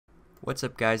What's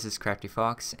up guys, it's Crafty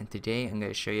Fox, and today I'm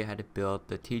going to show you how to build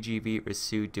the TGV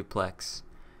Reseau Duplex.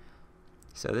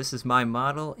 So this is my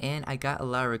model, and I got a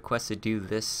lot of requests to do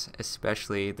this,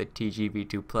 especially the TGV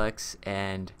Duplex,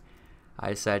 and I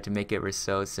decided to make it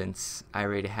Reseau since I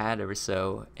already had a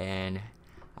Reseau, and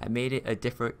I made it a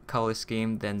different color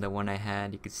scheme than the one I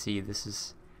had. You can see this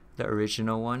is the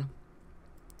original one.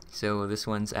 So this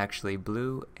one's actually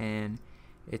blue, and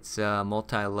it's a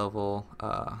multi-level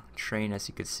train, as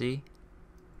you can see.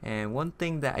 And one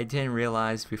thing that I didn't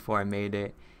realize before I made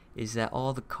it is that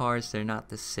all the cars, they're not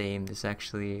the same. There's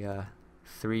actually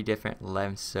 3 different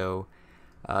lengths. So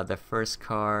the first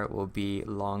car will be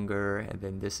longer, and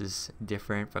then this is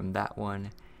different from that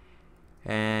one.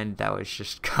 And that was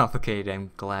just complicated.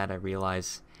 I'm glad I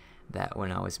realized that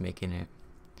when I was making it.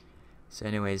 So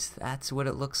anyways, that's what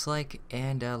it looks like,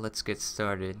 and let's get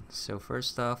started. So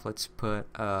first off, let's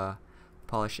put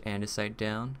polished andesite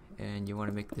down, and you want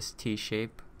to make this T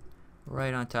shape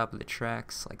right on top of the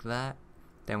tracks like that.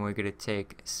 Then we're going to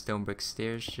take stone brick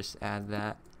stairs, just add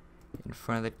that in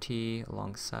front of the T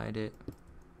alongside it.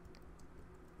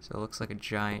 So it looks like a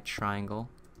giant triangle.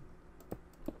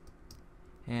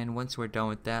 And once we're done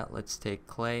with that, let's take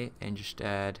clay and just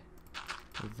add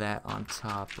that on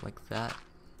top like that,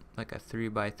 like a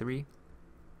 3x3.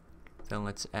 Then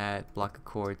let's add block of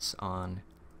quartz on,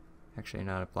 actually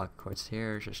not a block of quartz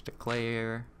here, just a clay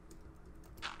here,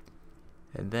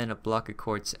 and then a block of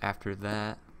quartz after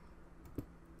that.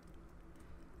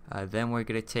 Then we're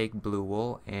going to take blue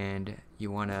wool, and you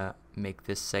want to make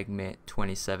this segment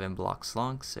 27 blocks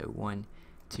long. So 1,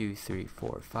 2, 3,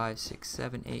 4, 5, 6,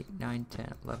 7, 8, 9,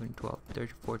 10, 11, 12,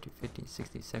 13, 14, 15,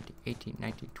 16, 17, 18,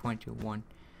 19, 20, 21,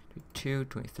 22,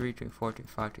 23, 24,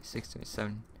 25, 26,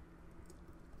 27.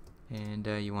 And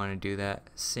you want to do that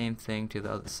same thing to the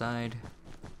other side.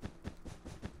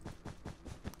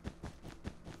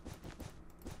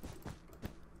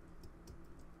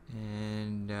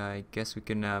 And I guess we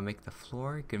can make the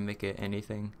floor. You can make it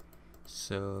anything.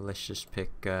 So let's just pick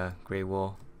gray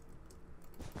wool.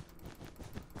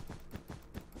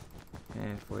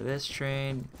 And for this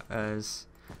train, as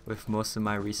with most of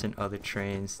my recent other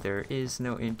trains, there is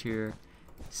no interior,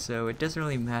 so it doesn't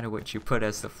really matter what you put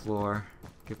as the floor.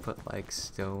 You could put like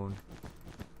stone,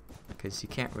 because you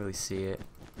can't really see it.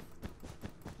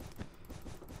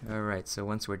 Alright, so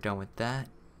once we're done with that,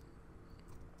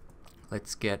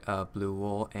 let's get blue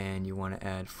wool, and you want to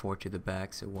add 4 to the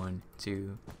back. So 1,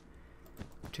 2,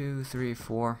 3,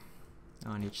 4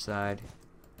 on each side.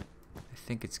 I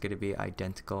think it's going to be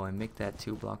identical, and make that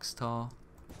 2 blocks tall.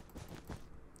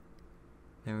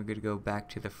 Then we're going to go back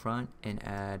to the front and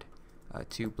add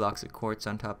 2 blocks of quartz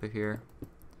on top of here.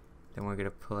 Then we're going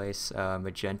to place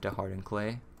magenta hardened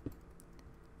clay.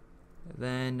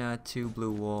 Then 2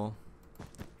 blue wool.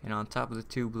 And on top of the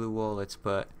 2 blue wool, let's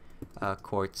put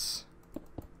quartz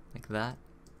like that.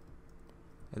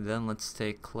 And then let's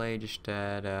take clay, just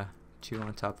add 2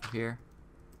 on top of here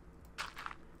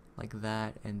like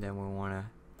that. And then we want to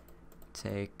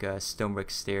take stone brick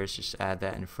stairs, just add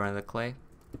that in front of the clay.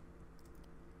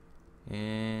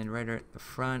 And right at the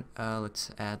front,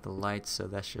 let's add the lights, so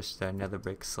that's just another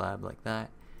brick slab like that.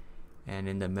 And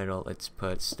in the middle, let's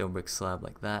put stone brick slab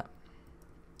like that.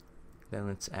 Then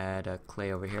let's add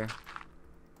clay over here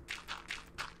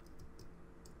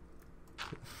to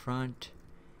the front,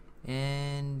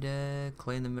 and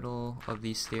clay in the middle of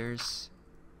these stairs,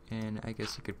 and I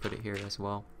guess you could put it here as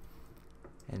well.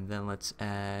 And then let's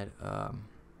add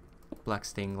black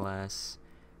stained glass,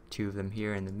 2 of them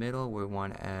here in the middle. We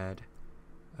want to add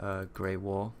gray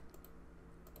wool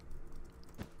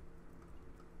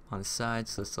on the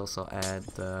sides. Let's also add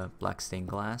the black stained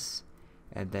glass,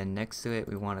 and then next to it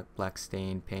we want a black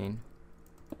stained pane,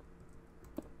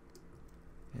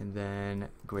 and then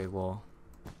gray wool.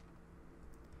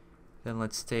 Then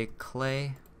let's take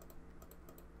clay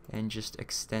and just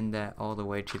extend that all the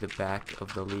way to the back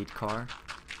of the lead car.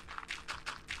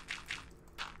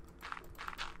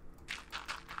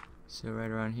 So right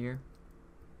around here.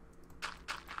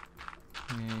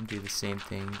 And do the same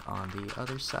thing on the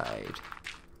other side.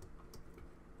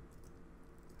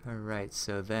 Alright,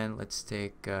 so then let's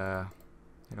take, I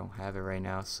don't have it right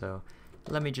now, so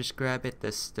let me just grab it,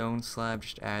 the stone slab,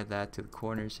 just add that to the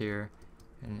corners here,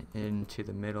 and into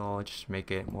the middle, just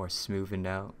make it more smoothened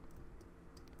out.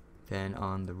 Then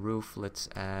on the roof, let's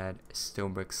add a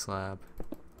stone brick slab,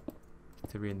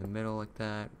 3 in the middle like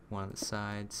that, 1 on the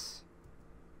sides.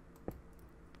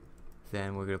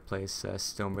 Then we're going to place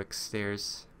stone brick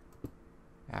stairs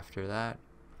after that.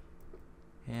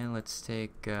 And let's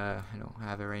take, I don't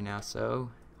have it right now,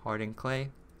 so hardened clay,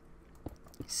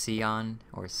 Scion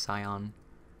or Scion,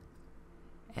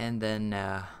 And then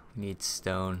we need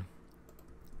stone.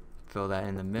 Fill that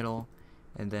in the middle,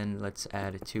 and then let's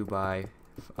add a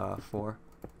 2x4.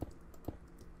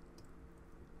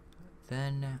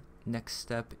 Then next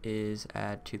step is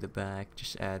add to the back.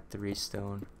 Just add 3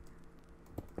 stone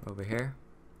over here.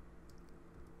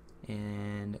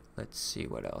 And let's see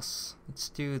what else. Let's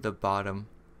do the bottom.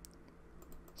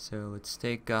 So let's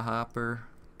take a hopper,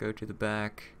 go to the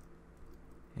back,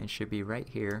 and it should be right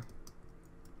here.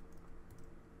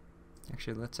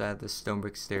 Actually, let's add the stone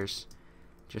brick stairs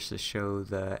just to show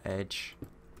the edge.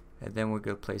 And then we're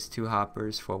going to place 2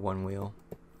 hoppers for 1 wheel.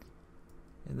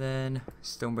 And then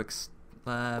stone brick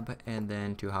slab, and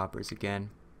then 2 hoppers again.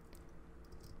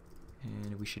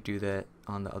 And we should do that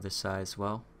on the other side as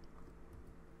well.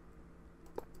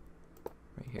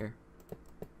 Right here.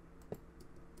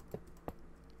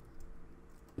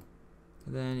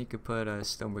 And then you could put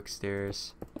stone brick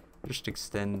stairs. Just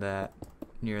extend that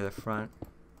near the front.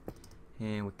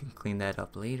 And we can clean that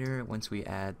up later once we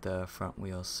add the front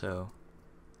wheels. So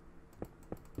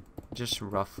just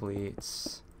roughly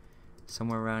it's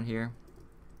somewhere around here.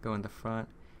 Go in the front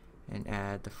and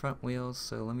add the front wheels.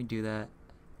 So let me do that.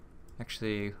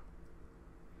 Actually,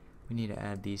 we need to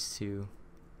add these 2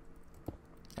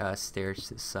 stairs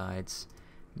to the sides,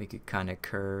 make it kind of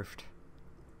curved,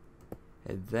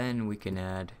 and then we can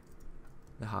add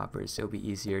the hoppers. It'll be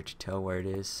easier to tell where it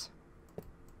is.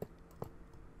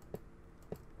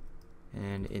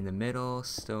 And in the middle,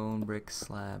 stone brick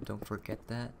slab, don't forget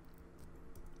that.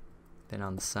 Then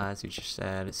on the sides we just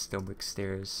add stone brick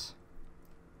stairs.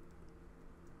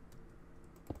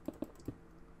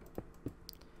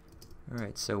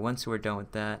 Alright, so once we're done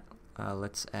with that,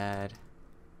 let's add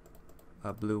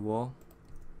a blue wall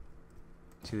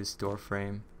to this door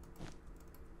frame.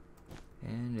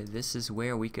 And this is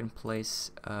where we can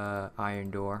place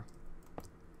iron door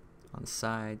on the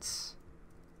sides.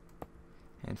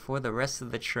 And for the rest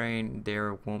of the train,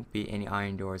 there won't be any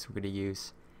iron doors. We're going to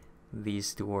use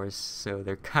these doors, so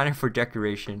they're kind of for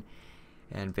decoration.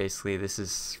 And basically,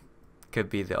 this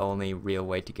could be the only real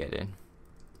way to get in.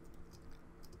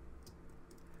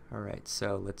 Alright,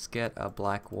 so let's get a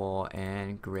black wall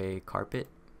and gray carpet.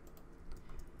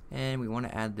 And we want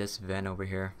to add this vent over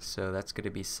here. So that's going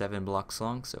to be 7 blocks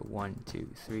long. So 1, 2,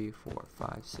 3, 4,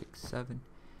 5, 6, 7.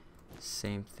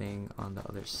 Same thing on the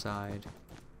other side.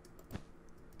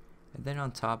 And then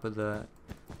on top of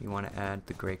you want to add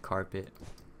the gray carpet.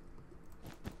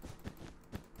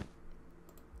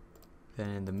 Then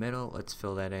in the middle, let's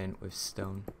fill that in with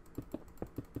stone.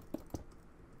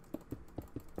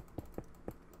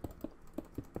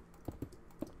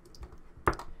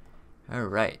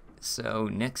 Alright, so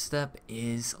next up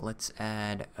is let's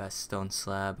add a stone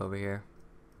slab over here.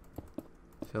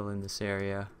 Fill in this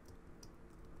area.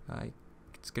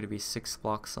 It's going to be 6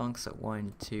 blocks long, so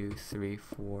 1, 2, 3,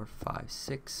 4, 5,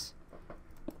 6.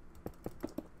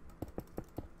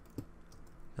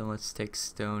 Then let's take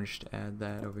stone, just add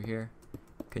that over here.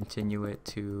 Continue it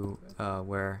to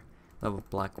where level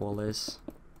black wall is.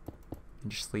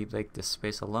 And just leave like this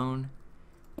space alone.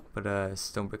 Put a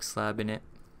stone brick slab in it.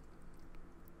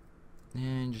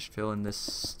 And just fill in this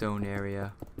stone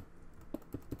area.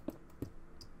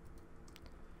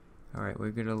 Alright,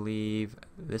 we're gonna leave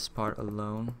this part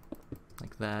alone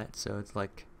like that, so it's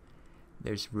like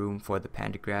there's room for the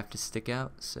pantograph to stick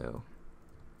out. So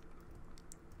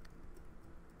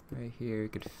right here you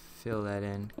could fill that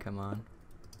in, come on.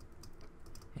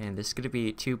 And there's gonna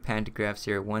be 2 pantographs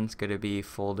here. One's gonna be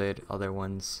folded, other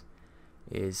one's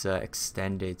is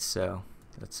extended. So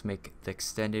let's make the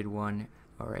extended one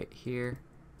right here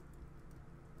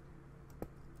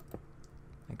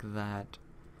like that.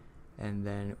 And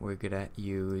then we're gonna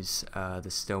use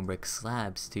the stone brick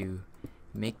slabs to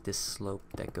make this slope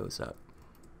that goes up.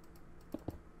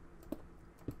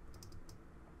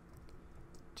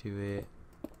 Do it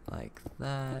like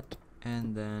that,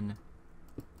 and then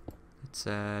let's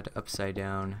add upside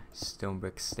down stone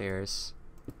brick stairs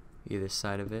either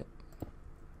side of it.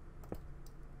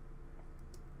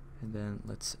 And then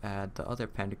let's add the other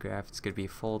pantograph. It's gonna be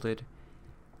folded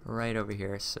right over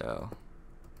here, so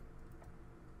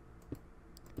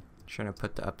trying to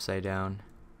put the upside down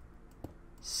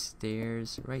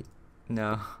stairs right.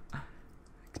 No,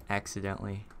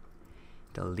 accidentally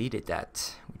deleted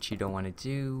that, which you don't want to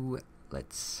do.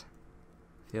 Let's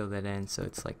fill that in so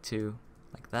it's like 2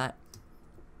 like that.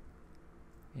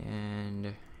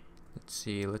 And let's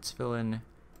see, let's fill in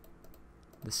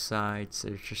the sides.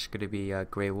 There's just gonna be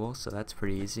gray wool, so that's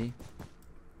pretty easy.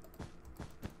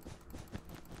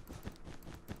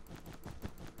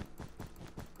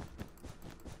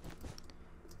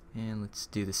 And let's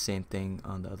do the same thing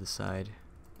on the other side.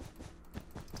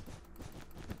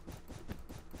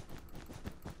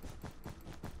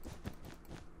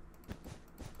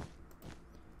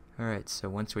 Alright, so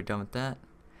once we're done with that,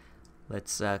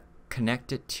 let's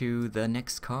connect it to the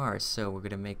next car. So we're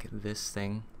gonna make this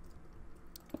thing,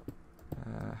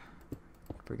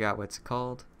 forgot what it's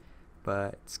called,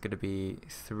 but it's gonna be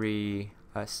 3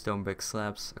 stone brick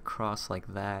slabs across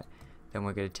like that. Then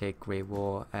we're gonna take gray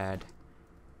wool, add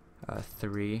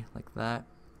 3 like that,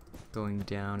 going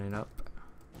down and up,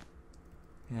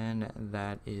 and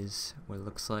that is what it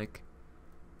looks like.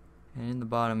 And in the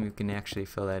bottom you can actually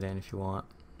fill that in if you want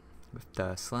with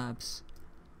the slabs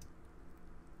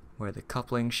where the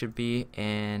coupling should be.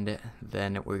 And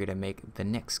then we're gonna make the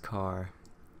next car.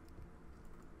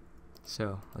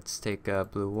 So let's take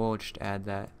blue wool, just add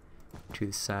that to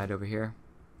the side over here.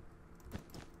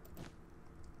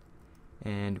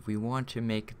 And we want to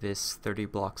make this 30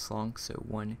 blocks long, so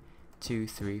 1, 2,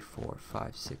 3, 4,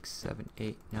 5, 6, 7,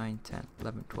 8, 9, 10,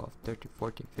 11, 12, 13,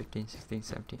 14, 15, 16,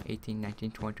 17, 18,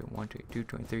 19, 20, 21, 22,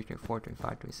 23, 24,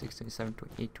 25, 26, 27,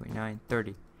 28, 29,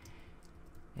 30.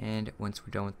 And once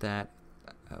we're done with that,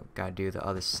 gotta do the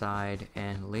other side,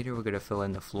 and later we're gonna fill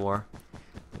in the floor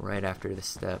right after this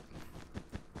step.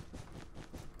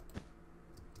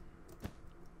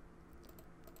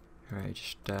 Alright,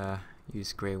 just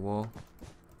use gray wool.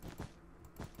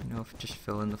 Just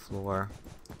fill in the floor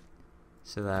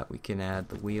so that we can add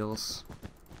the wheels.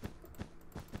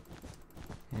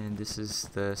 And this is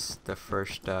the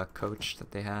first coach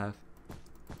that they have.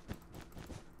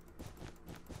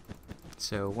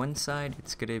 So one side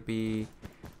it's gonna be,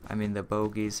 the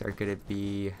bogies are gonna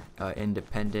be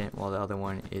independent, while the other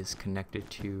one is connected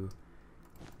to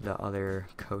the other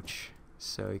coach.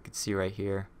 So you can see right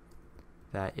here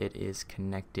that it is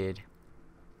connected.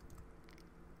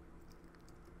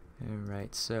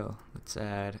 Alright, so let's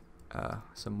add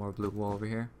some more blue wool over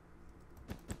here.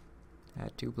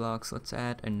 Add 2 blocks. Let's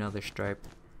add another stripe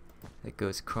that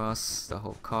goes across the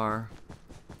whole car.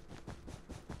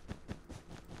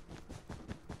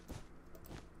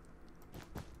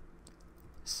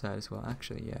 Side as well,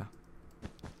 actually, yeah.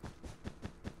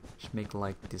 Just make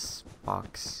like this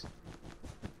box.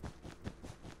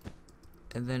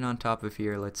 And then on top of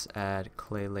here, let's add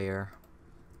clay layer.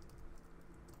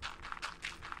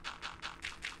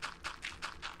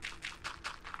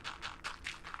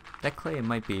 That clay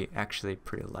might be actually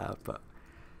pretty loud, but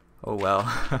oh well.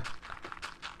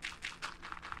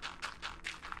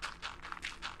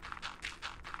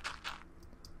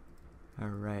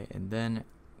 Alright, and then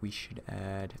we should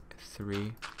add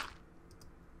 3.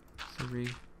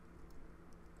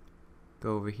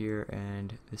 Go over here,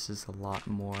 and this is a lot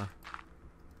more.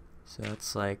 So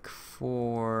it's like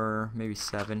 4, maybe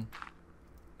 7.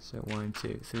 So 1,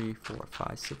 2, 3, 4,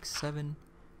 5, 6, 7.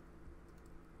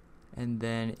 And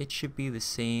then it should be the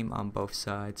same on both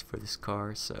sides for this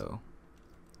car. So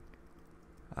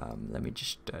let me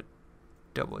just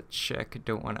double check. I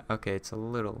don't want to. Okay, it's a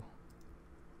little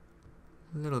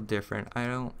different.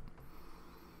 I'm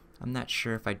not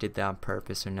sure if I did that on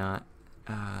purpose or not.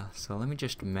 So let me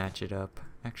just match it up.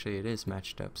 Actually, it is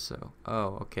matched up. So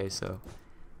okay. So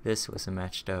this wasn't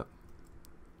matched up.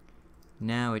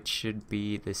 Now it should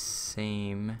be the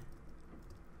same.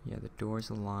 Yeah, the doors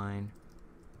align.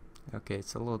 Okay,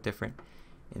 it's a little different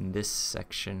in this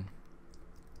section,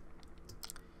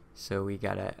 so we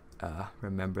gotta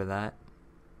remember that.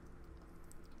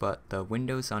 But the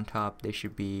windows on top, they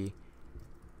should be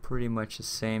pretty much the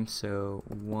same. So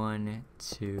 1,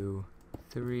 2,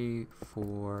 3,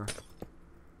 4,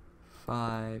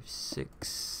 5, 6,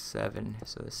 7.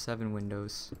 So the 7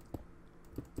 windows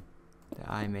that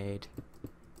I made.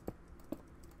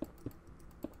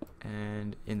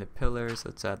 And in the pillars,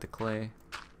 let's add the clay.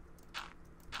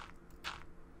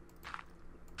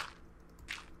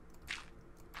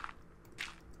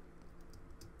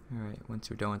 Alright, once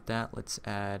we're done with that, let's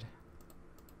add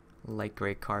light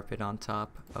gray carpet on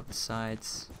top of the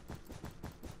sides.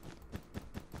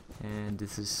 And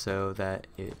this is so that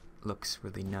it looks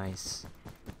really nice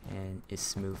and is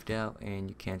smoothed out and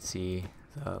you can't see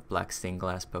the black stained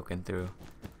glass poking through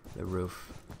the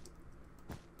roof.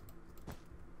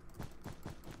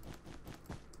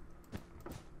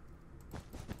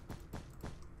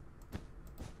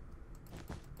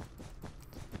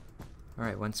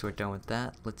 Alright, once we're done with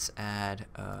that, let's add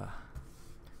a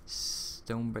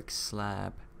stone brick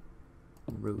slab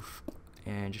roof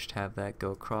and just have that go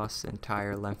across the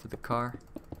entire length of the car.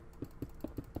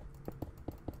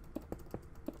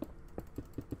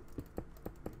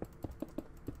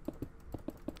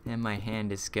 And my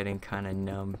hand is getting kind of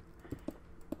numb.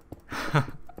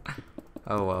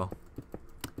 Oh well,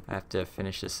 I have to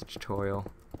finish this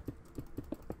tutorial.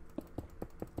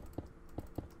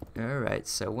 Alright,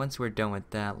 so once we're done with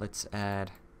that, let's add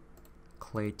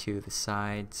clay to the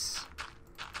sides.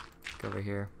 Go over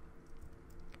here.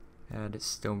 Add a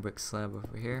stone brick slab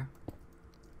over here.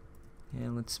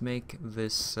 And let's make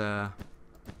this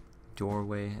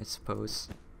doorway, I suppose.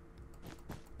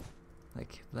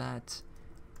 Like that.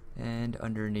 And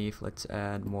underneath, let's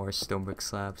add more stone brick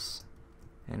slabs.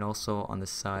 And also on the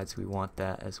sides, we want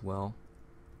that as well.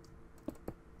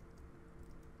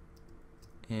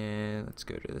 And let's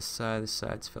go to this side. The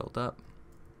side's filled up.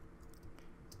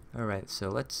 Alright, so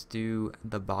let's do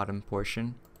the bottom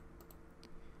portion.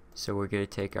 So we're going to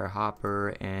take our hopper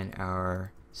and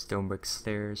our stone brick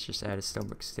stairs, just add a stone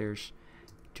brick stairs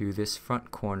to this front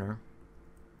corner.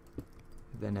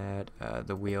 Then add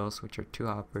the wheels, which are 2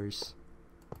 hoppers.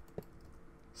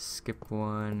 Skip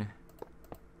 1,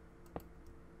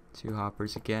 2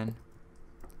 hoppers again.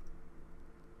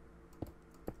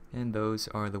 And those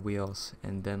are the wheels.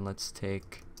 And then let's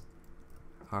take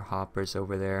our hoppers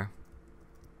over there.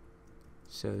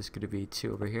 So there's going to be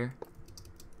 2 over here.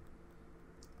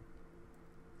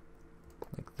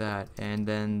 Like that. And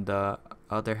then the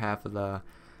other half of the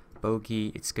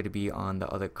bogie, it's going to be on the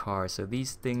other car. So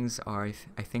these things are,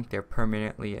 I think they're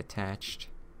permanently attached.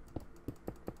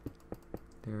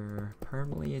 They're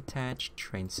permanently attached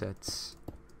train sets.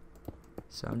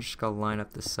 So I'm just going to line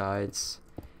up the sides.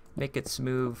 Make it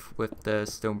smooth with the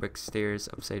stone brick stairs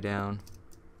upside down.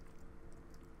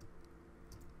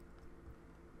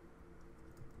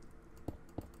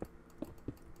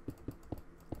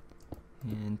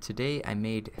 And today I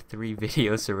made 3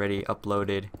 videos already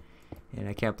uploaded, and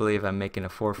I can't believe I'm making a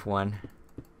 4th one.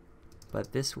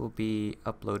 But this will be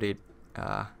uploaded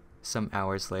some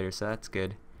hours later, so that's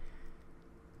good.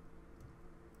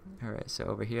 Alright, so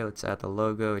over here let's add the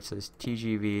logo. It says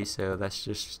TGV, so that's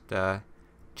just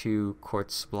 2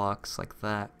 quartz blocks like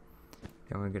that.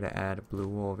 Then we're going to add a blue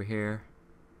wool over here.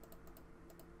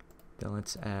 Then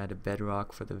let's add a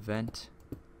bedrock for the vent.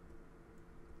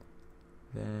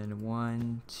 Then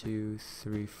 1, 2,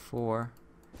 3, 4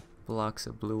 blocks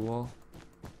of blue wool.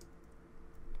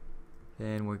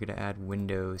 Then we're going to add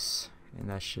windows, and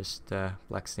that's just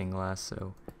black stained glass.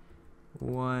 So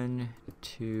 1,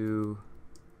 2,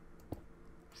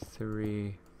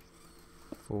 3,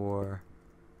 4,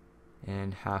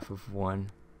 and half of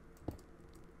 1.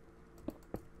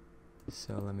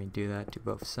 So let me do that to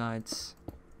both sides.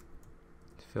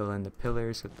 Fill in the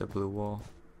pillars with the blue wool.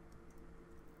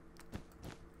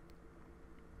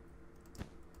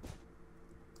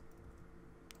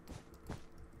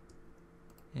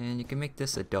 And you can make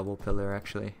this a double pillar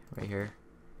actually, right here.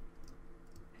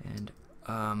 And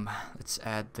let's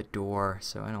add the door.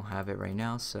 So I don't have it right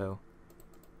now, so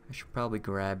I should probably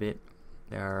grab it.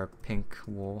 There are pink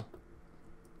wool.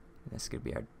 That's gonna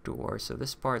be our door. So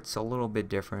this part's a little bit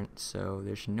different. So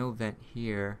there's no vent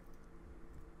here,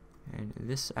 and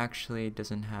this actually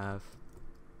doesn't have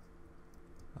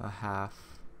a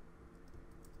half.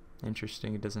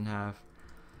 Interesting, it doesn't have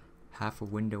half a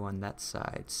window on that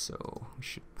side, so we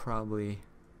should probably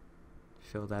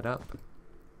fill that up.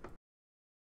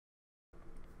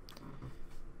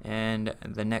 And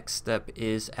the next step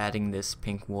is adding this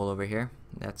pink wool over here.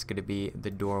 That's going to be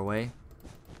the doorway.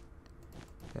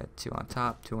 Got 2 on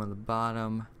top, 2 on the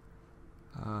bottom.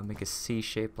 Make a C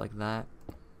shape like that.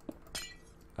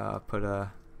 Put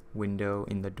a window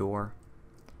in the door.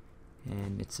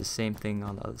 And it's the same thing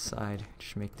on the other side.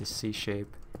 Just make this C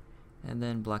shape. And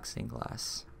then black stained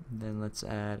glass. Then let's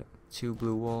add 2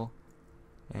 blue wool.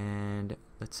 And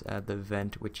let's add the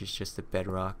vent, which is just the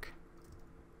bedrock.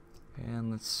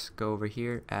 And let's go over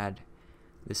here, add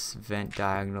this vent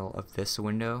diagonal of this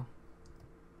window.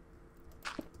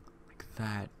 Like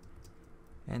that.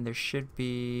 And there should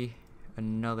be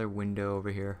another window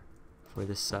over here for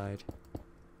this side.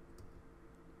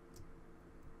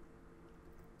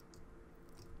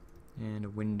 And a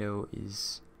window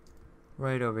is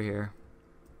right over here.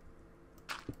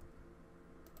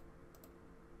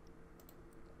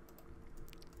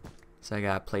 So I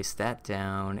gotta place that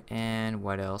down, and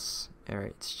what else?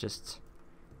 Alright, it's just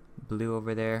blue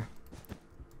over there.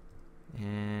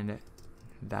 And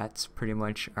that's pretty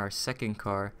much our second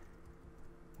car.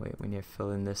 Wait, we need to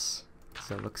fill in this because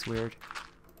that looks weird.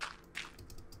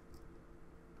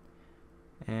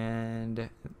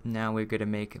 And now we're gonna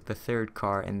make the third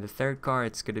car, and the third car,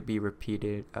 it's gonna be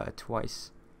repeated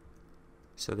twice.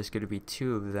 So there's gonna be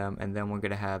 2 of them, and then we're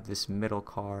gonna have this middle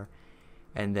car.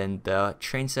 And then the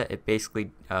train set, it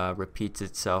basically repeats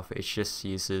itself. It just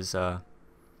uses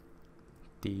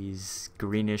these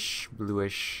greenish,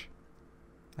 bluish,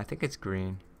 I think it's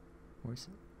green. Where's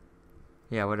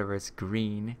it? Yeah, whatever, it's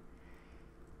green.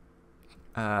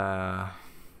 That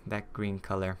green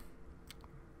color.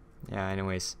 Yeah,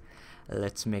 anyways,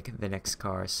 let's make the next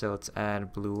car. So let's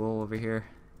add blue wool over here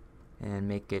and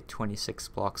make it 26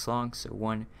 blocks long. So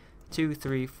 1, 2,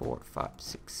 3, 4, 5,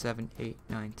 6, 7, 8,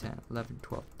 9, 10, 11,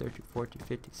 12, 13, 14,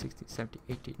 15, 16, 17,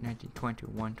 18, 19, 20,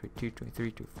 21, 22,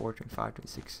 23, 24, 25,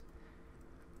 26.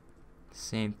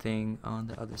 Same thing on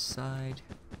the other side.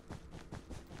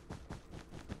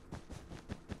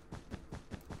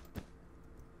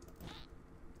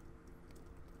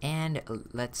 And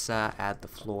let's add the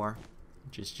floor,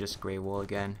 which is just gray wool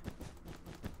again.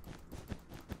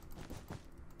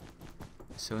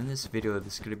 So in this video,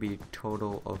 there's going to be a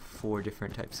total of 4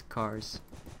 different types of cars,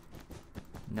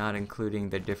 not including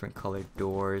the different colored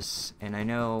doors. And I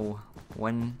know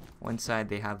one side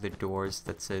they have the doors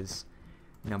that says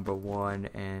number 1,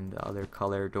 and the other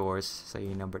color doors say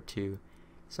number 2.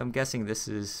 So I'm guessing this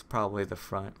is probably the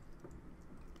front.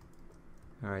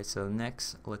 Alright, so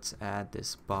next let's add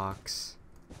this box.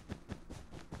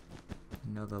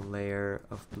 Another layer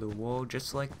of blue wool,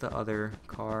 just like the other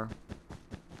car.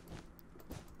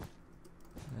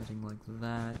 Adding like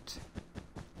that.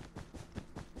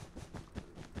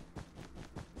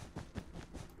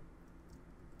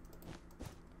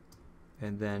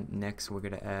 And then next we're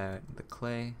going to add the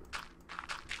clay.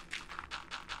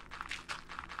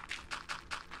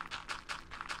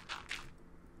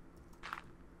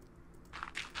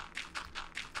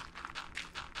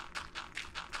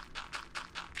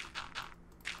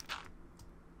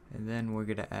 And then we're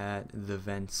going to add the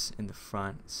vents in the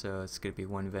front. So it's going to be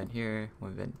one vent here,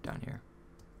 one vent down here.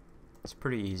 It's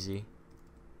pretty easy.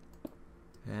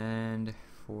 And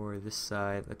for this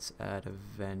side, let's add a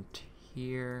vent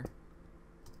here.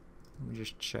 Let me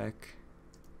just check.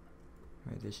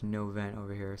 Alright, there's no vent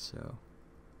over here, so.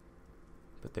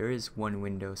 But there is one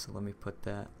window, so let me put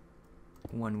that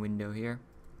one window here.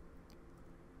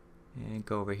 And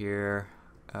go over here.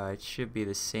 It should be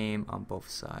the same on both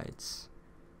sides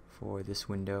for this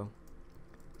window.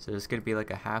 So there's going to be like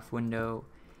a half window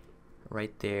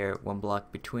right there, one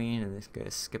block between, and it's going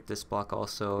to skip this block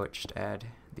also, just add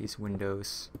these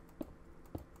windows.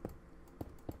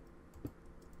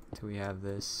 So we have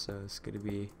this, so it's going to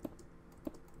be,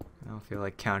 I don't feel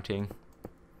like counting,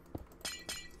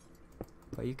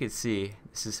 but you can see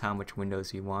this is how much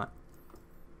windows you want.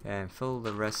 And fill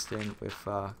the rest in with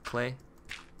clay.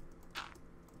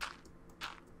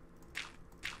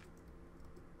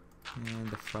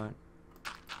 And the front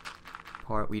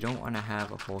part, we don't want to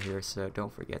have a hole here, so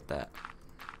don't forget that.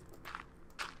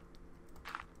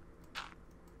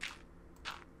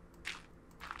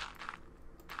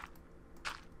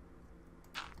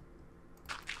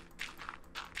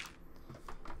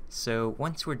 So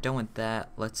once we're done with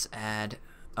that, let's add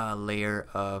a layer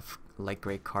of light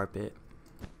gray carpet.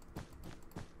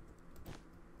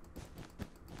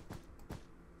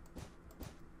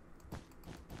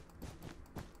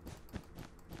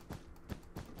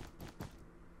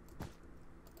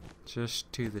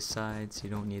 Just to the sides, you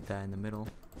don't need that in the middle.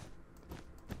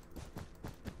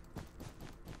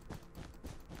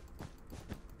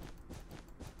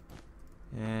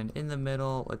 And in the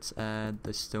middle, let's add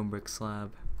the stone brick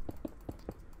slab,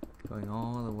 going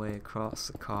all the way across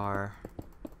the car.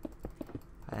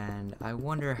 And I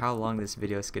wonder how long this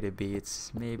video is going to be.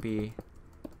 It's maybe,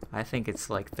 I think it's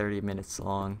like 30 minutes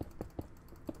long.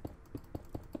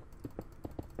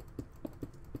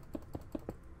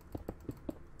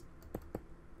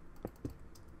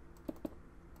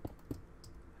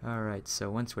 Alright,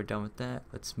 so once we're done with that,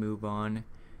 let's move on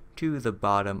to the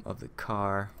bottom of the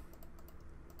car.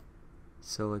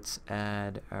 So let's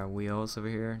add our wheels over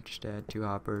here. Just add 2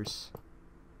 hoppers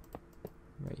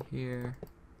right here.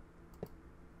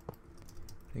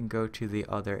 Then go to the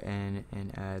other end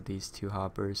and add these 2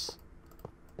 hoppers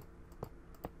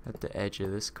at the edge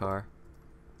of this car.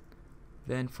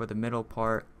 Then for the middle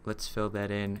part, let's fill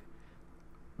that in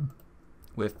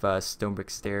with stone brick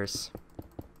stairs.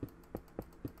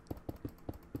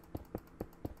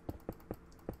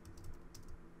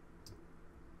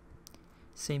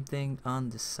 Same thing on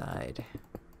the side.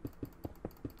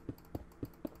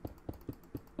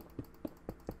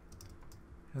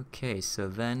 Okay, so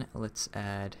then let's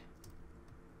add,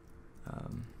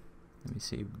 let me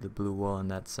see, the blue wool on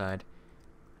that side.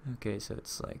 Okay, so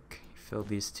it's like, fill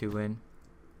these 2 in.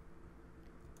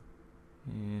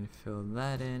 And fill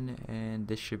that in, and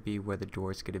this should be where the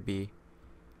door is going to be.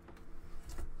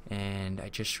 And I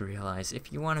just realized,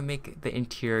 if you want to make the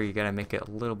interior, you got to make it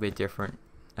a little bit different.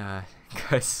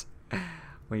 Because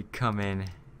when you come in,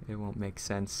 it won't make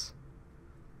sense.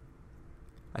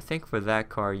 I think for that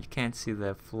car, you can't see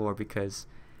the floor because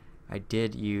I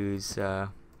did use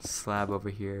slab over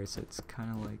here, so it's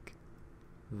kind of like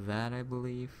that, I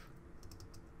believe.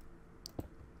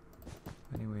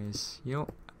 Anyways,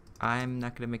 I'm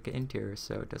not gonna make an interior,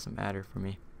 so it doesn't matter for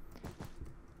me.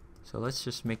 So let's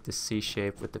just make the C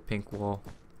shape with the pink wall.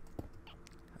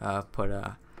 Put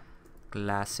a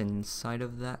glass inside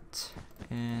of that,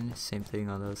 and same thing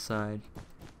on the other side.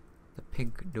 The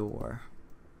pink door.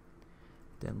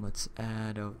 Then let's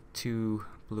add 2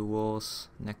 blue walls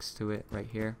next to it right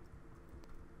here.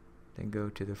 Then go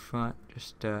to the front,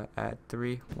 just add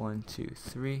 3. 1, 2,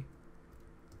 3.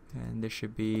 And there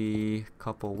should be a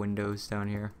couple windows down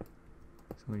here.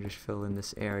 So we just fill in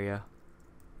this area.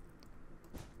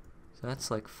 So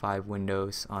that's like 5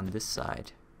 windows on this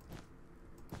side.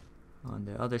 On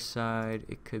the other side,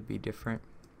 it could be different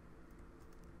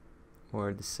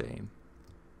or the same.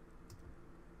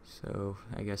 So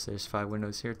I guess there's 5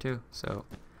 windows here too. So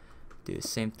do the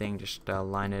same thing, just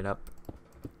line it up.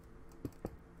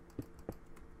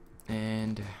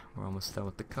 And we're almost done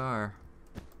with the car.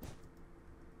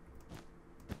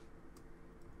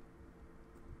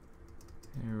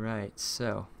 Alright,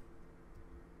 so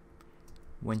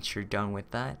once you're done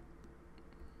with that,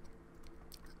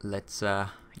 let's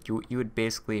you would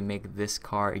basically make this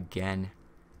car again,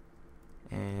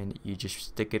 and you just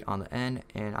stick it on the end,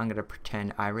 and I'm gonna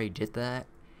pretend I already did that,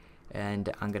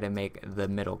 and I'm gonna make the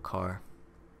middle car.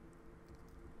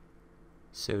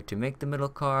 So to make the middle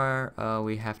car,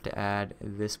 we have to add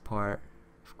this part,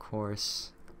 of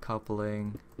course,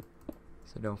 coupling,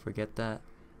 so don't forget that.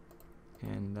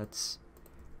 And that's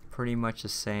pretty much the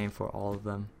same for all of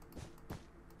them.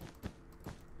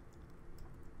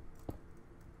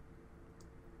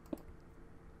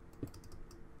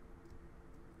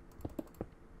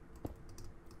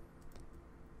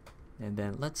 And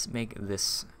then let's make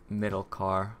this middle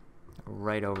car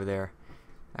right over there.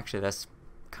 Actually, that's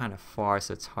kind of far,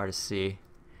 so it's hard to see,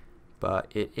 but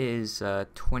it is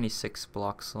 26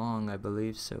 blocks long, I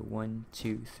believe. So 1,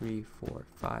 2, 3, 4,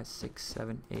 5, 6,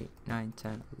 7, 8, 9,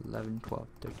 10, 11, 12,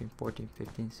 13, 14,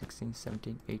 15, 16,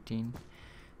 17, 18,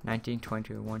 19, 20,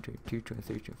 21, 22,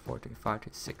 23, 24, 25,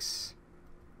 26.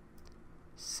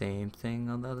 Same thing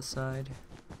on the other side.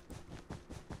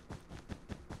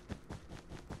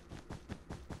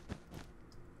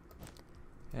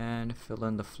 And fill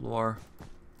in the floor.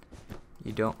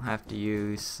 You don't have to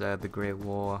use the gray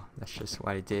wall, that's just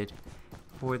what I did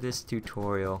for this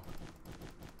tutorial.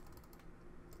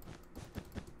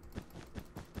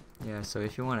 Yeah, so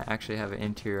if you want to actually have an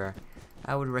interior,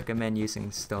 I would recommend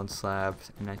using stone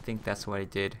slabs, and I think that's what I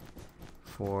did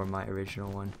for my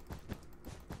original one.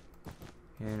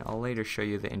 And I'll later show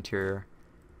you the interior.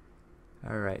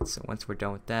 Alright, so once we're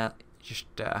done with that, just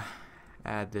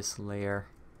add this layer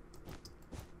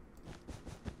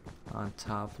on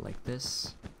top like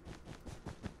this.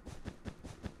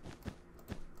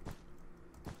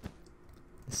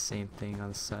 The same thing on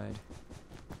the side.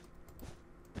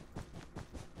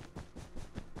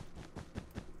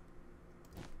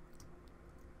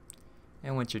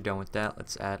 And once you're done with that,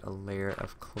 let's add a layer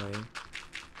of clay.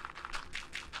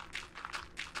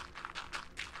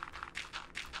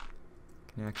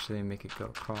 Can actually make it go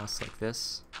across like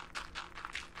this.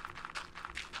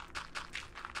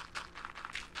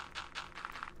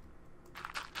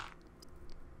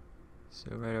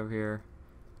 So right over here,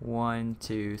 1,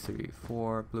 2, 3,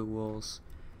 4 blue walls,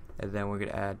 and then we're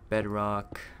gonna add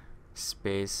bedrock,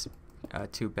 space,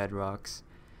 2 bedrocks,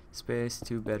 space,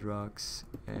 2 bedrocks,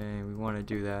 and we want to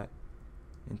do that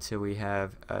until we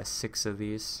have 6 of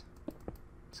these.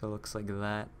 So it looks like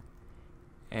that,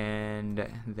 and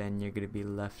then you're gonna be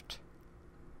left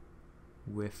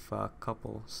with a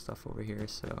couple stuff over here.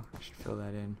 So I should fill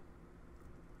that in.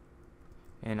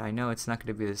 And I know it's not going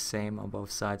to be the same on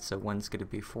both sides, so one's going to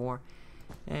be 4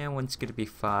 and one's going to be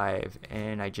 5,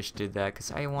 and I just did that because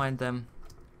I wanted them.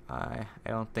 I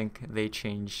don't think they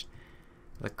changed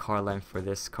the car length for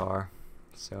this car,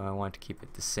 so I want to keep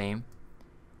it the same.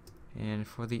 And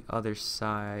for the other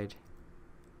side,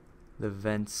 the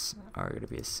vents are going to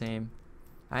be the same.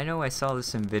 I know I saw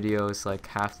this in videos, like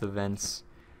half the vents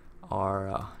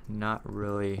are not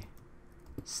really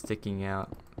sticking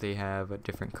out, they have a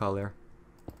different color.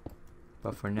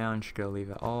 But for now, I'm just going to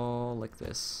leave it all like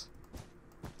this.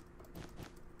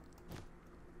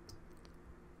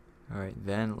 Alright,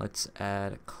 then let's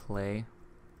add clay.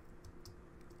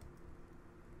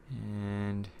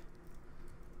 And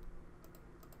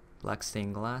black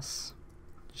stained glass.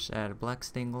 Just add a black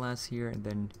stained glass here and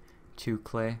then 2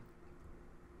 clay.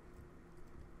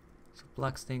 So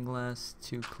black stained glass,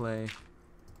 2 clay.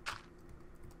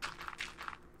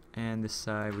 And this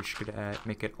side, we're just going to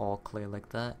make it all clay like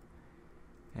that.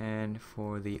 And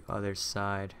for the other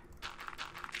side,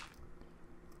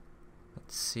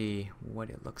 let's see what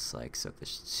it looks like. So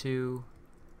there's 2,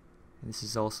 And this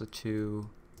is also 2.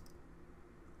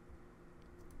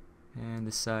 And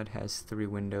this side has 3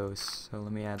 windows. So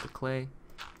let me add the clay.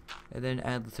 And then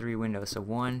add the 3 windows. So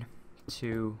 1,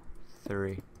 2,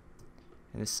 3.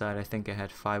 And this side I think I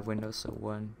had 5 windows. So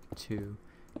 1, 2,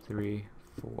 3,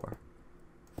 4,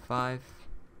 5.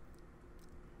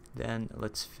 Then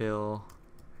let's fill,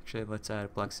 actually let's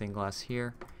add black stained glass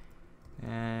here.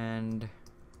 And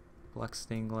black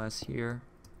stained glass here.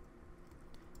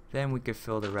 Then we could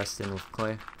fill the rest in with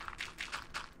clay.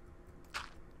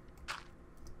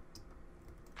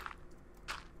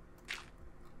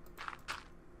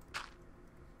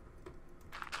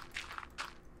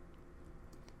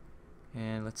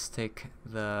 And let's take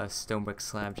the stone brick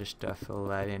slab, just fill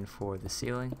that in for the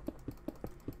ceiling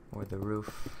or the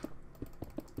roof.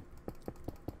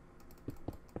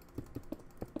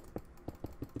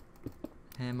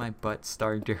 And my butt's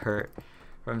starting to hurt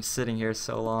from sitting here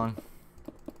so long.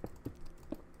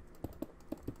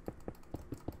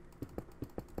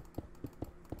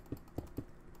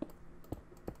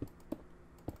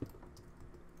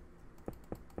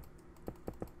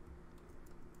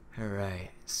 Alright,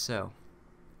 so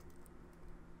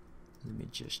let me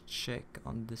just check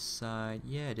on this side.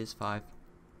 Yeah, it is 5.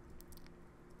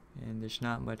 And there's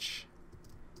not much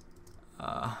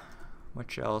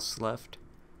else left.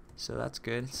 So that's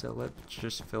good. So let's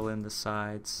just fill in the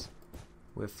sides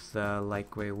with the light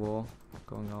gray wool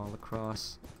going all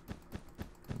across.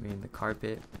 I mean the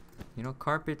carpet. You know,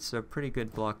 carpet's a pretty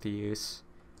good block to use.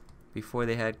 Before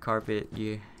they had carpet,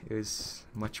 it was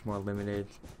much more limited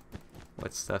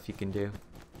what stuff you can do.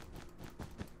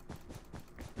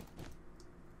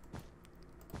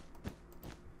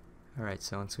 Alright,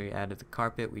 so once we added the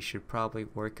carpet, we should probably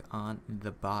work on the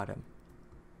bottom.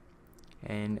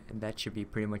 And that should be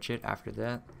pretty much it after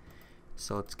that.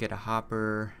 So let's get a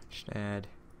hopper, just add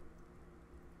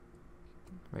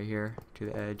right here to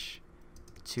the edge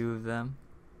 2 of them.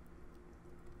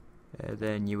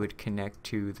 Then you would connect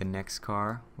to the next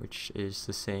car, which is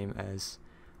the same as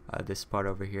this part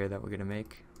over here that we're going to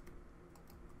make.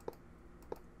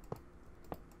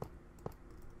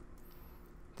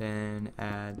 Then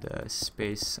add the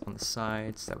space on the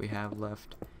sides that we have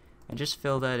left. And just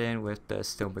fill that in with the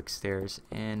stone brick stairs,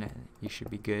 and you should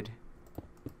be good.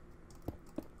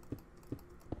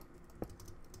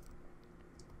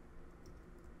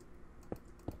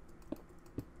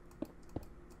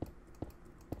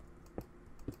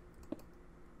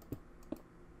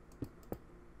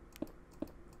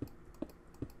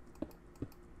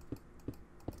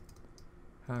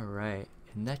 Alright,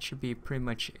 and that should be pretty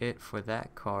much it for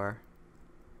that car.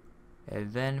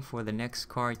 And then for the next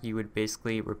car, you would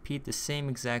basically repeat the same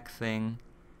exact thing.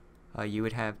 You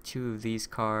would have 2 of these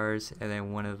cars and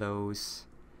then 1 of those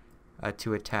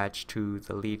to attach to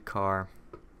the lead car.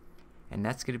 And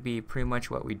that's going to be pretty much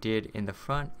what we did in the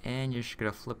front, and you're just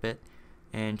going to flip it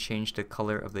and change the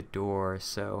color of the door.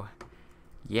 So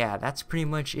yeah, that's pretty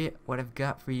much it, what I've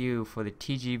got for you for the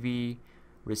TGV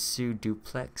Reseau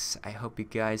Duplex. I hope you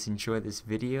guys enjoyed this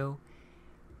video,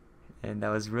 and that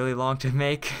was really long to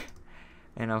make.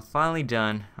 And I'm finally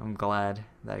done. I'm glad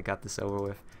that I got this over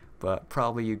with. But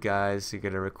probably you guys are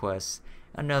going to request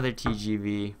another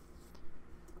TGV.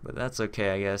 But that's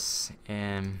okay, I guess.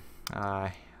 And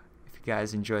if you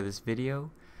guys enjoy this video,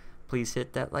 please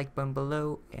hit that like button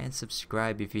below and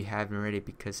subscribe if you haven't already,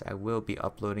 because I will be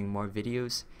uploading more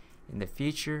videos in the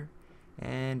future.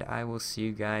 And I will see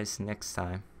you guys next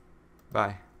time.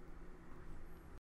 Bye.